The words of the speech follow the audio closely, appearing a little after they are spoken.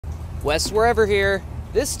Wes Wherever here.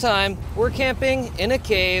 This time, we're camping in a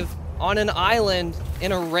cave on an island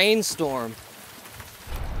in a rainstorm.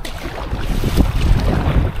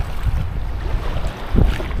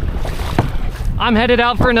 I'm headed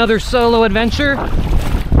out for another solo adventure,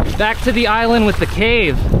 back to the island with the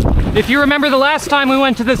cave. If you remember the last time we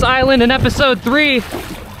went to this island in episode 3,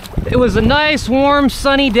 it was a nice, warm,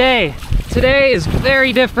 sunny day. Today is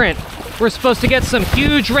very different. We're supposed to get some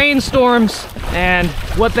huge rainstorms, and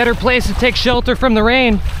what better place to take shelter from the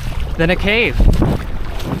rain than a cave?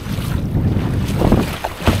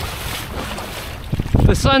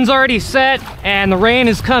 The sun's already set and the rain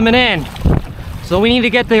is coming in, so we need to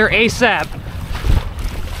get there ASAP.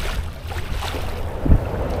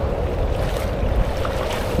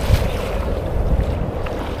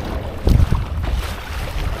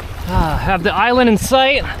 Have the island in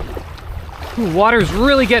sight. Ooh, water's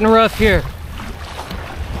really getting rough here.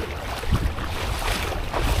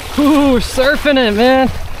 Ooh, we're surfing it, man.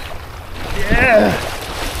 Yeah.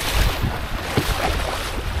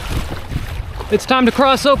 It's time to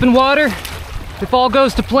cross open water. If all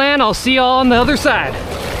goes to plan, I'll see y'all on the other side.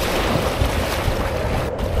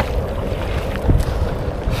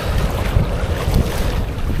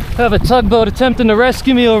 I have a tugboat attempting to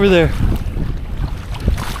rescue me over there.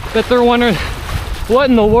 Bet they're wondering, what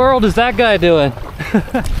in the world is that guy doing?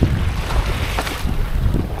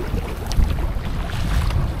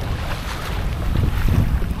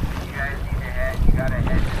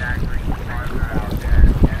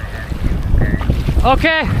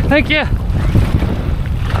 Okay, thank you.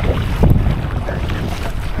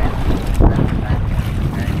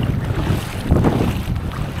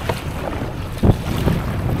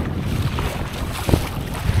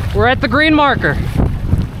 We're at the green marker.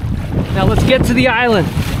 Now let's get to the island.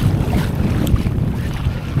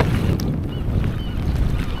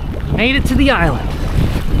 Made it to the island.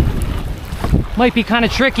 Might be kind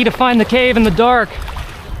of tricky to find the cave in the dark.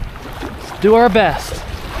 Let's do our best.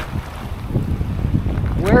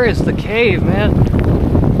 Where is the cave, man?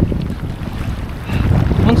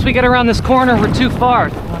 Once we get around this corner, we're too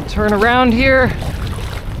far. I'll turn around here.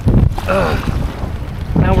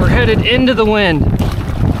 Now we're headed into the wind.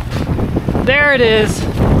 There it is.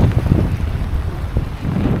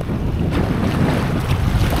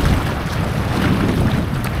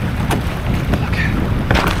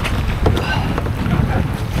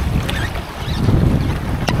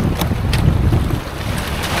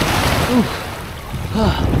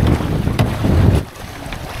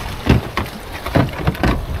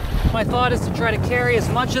 My thought is to try to carry as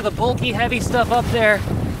much of the bulky, heavy stuff up there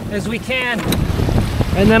as we can,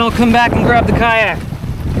 and then I'll come back and grab the kayak.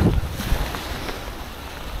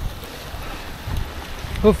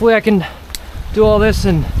 Hopefully I can do all this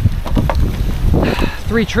in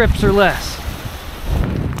 3 trips or less.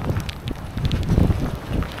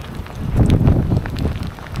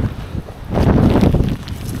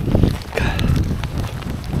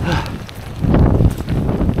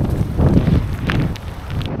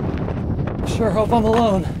 Sure hope I'm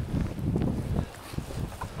alone.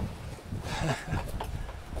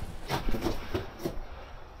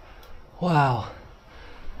 Wow.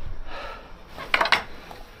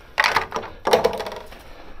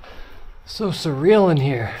 So surreal in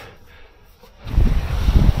here.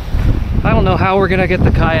 I don't know how we're gonna get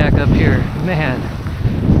the kayak up here, man.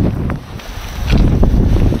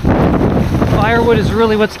 Firewood is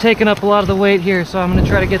really what's taking up a lot of the weight here, so I'm gonna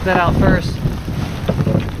try to get that out first.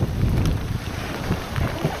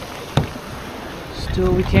 Do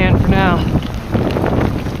what we can for now.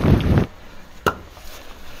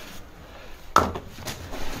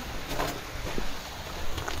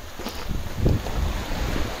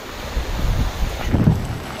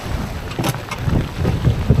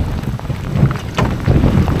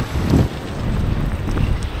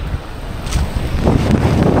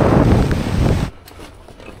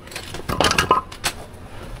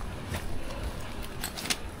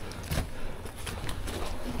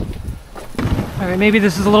 Alright, maybe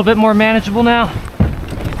this is a little bit more manageable now.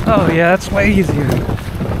 Oh yeah, that's way easier.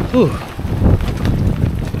 Ooh.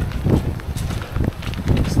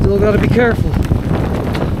 Still gotta be careful.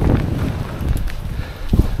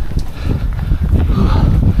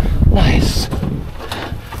 Ooh. Nice.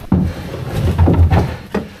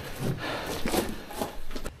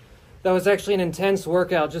 That was actually an intense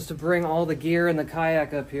workout just to bring all the gear and the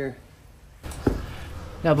kayak up here.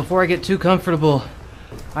 Now before I get too comfortable,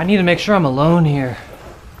 I need to make sure I'm alone here.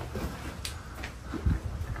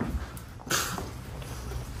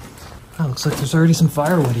 Oh, looks like there's already some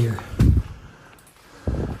firewood here.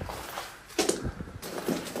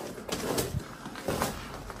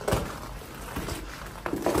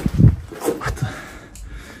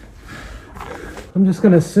 I'm just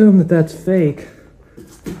gonna assume that that's fake.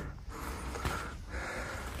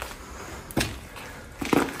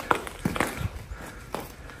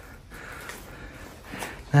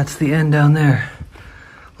 That's the end down there.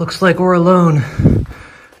 Looks like we're alone,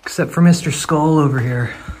 except for Mr. Skull over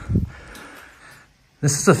here.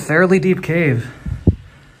 This is a fairly deep cave.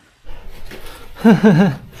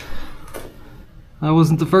 I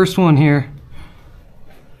wasn't the first one here.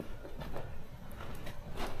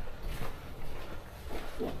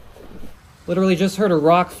 Literally just heard a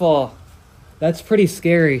rock fall. That's pretty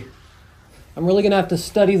scary. I'm really gonna have to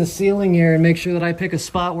study the ceiling here and make sure that I pick a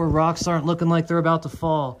spot where rocks aren't looking like they're about to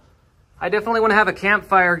fall. I definitely want to have a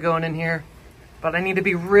campfire going in here, but I need to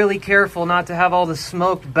be really careful not to have all the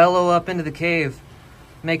smoke bellow up into the cave,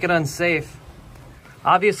 make it unsafe.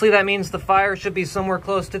 Obviously that means the fire should be somewhere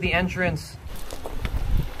close to the entrance.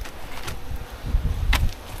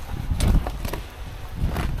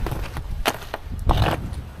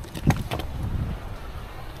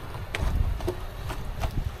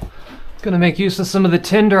 Gonna make use of some of the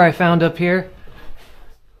tinder I found up here.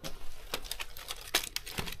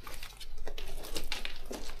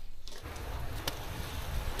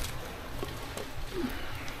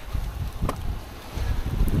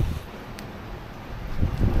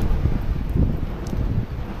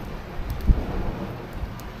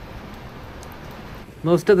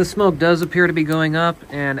 Most of the smoke does appear to be going up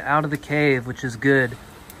and out of the cave, which is good.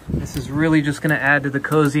 This is really just gonna add to the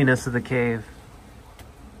coziness of the cave.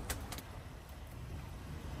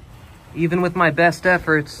 Even with my best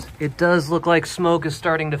efforts, it does look like smoke is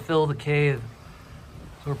starting to fill the cave.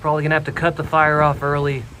 So we're probably gonna have to cut the fire off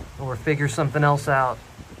early or figure something else out.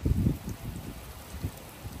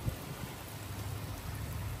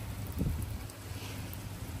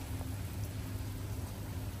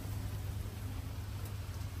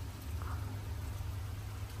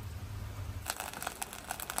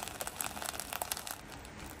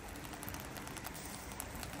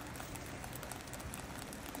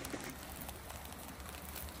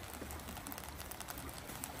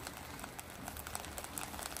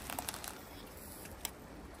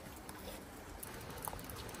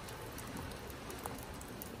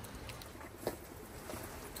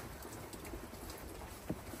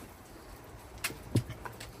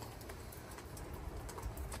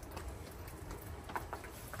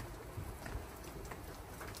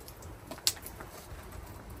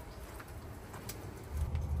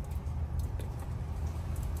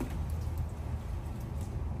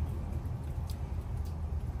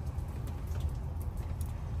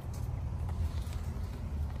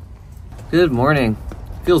 Good morning.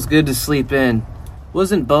 Feels good to sleep in.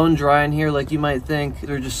 Wasn't bone dry in here like you might think.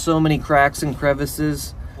 There are just so many cracks and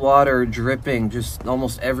crevices. Water dripping just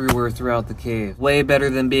almost everywhere throughout the cave. Way better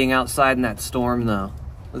than being outside in that storm though.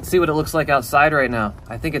 Let's see what it looks like outside right now.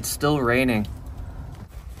 I think it's still raining.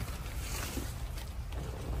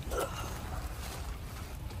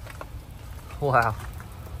 Wow.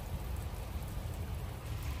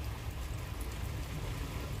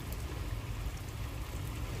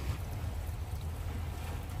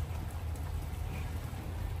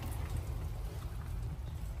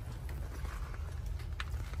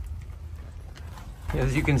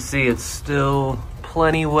 As you can see, it's still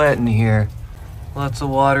plenty wet in here. Lots of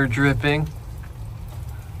water dripping.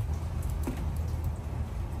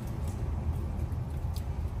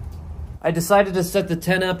 I decided to set the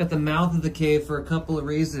tent up at the mouth of the cave for a couple of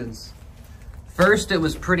reasons. First, it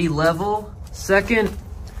was pretty level. Second,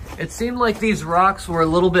 it seemed like these rocks were a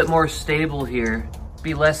little bit more stable here.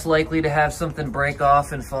 Be less likely to have something break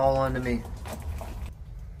off and fall onto me.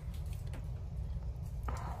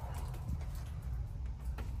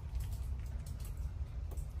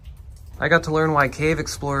 I got to learn why cave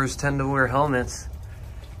explorers tend to wear helmets.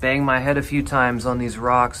 Banged my head a few times on these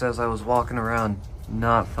rocks as I was walking around.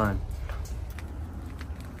 Not fun.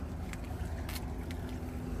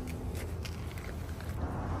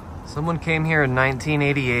 Someone came here in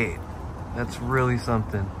 1988. That's really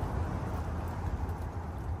something.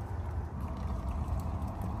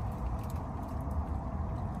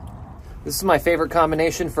 This is my favorite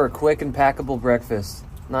combination for a quick and packable breakfast.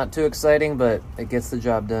 Not too exciting, but it gets the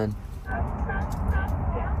job done.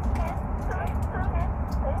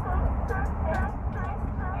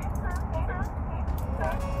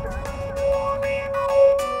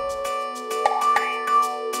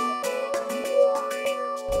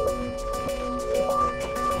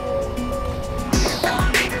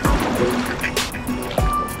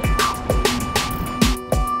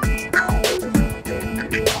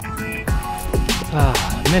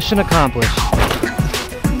 Mission accomplished.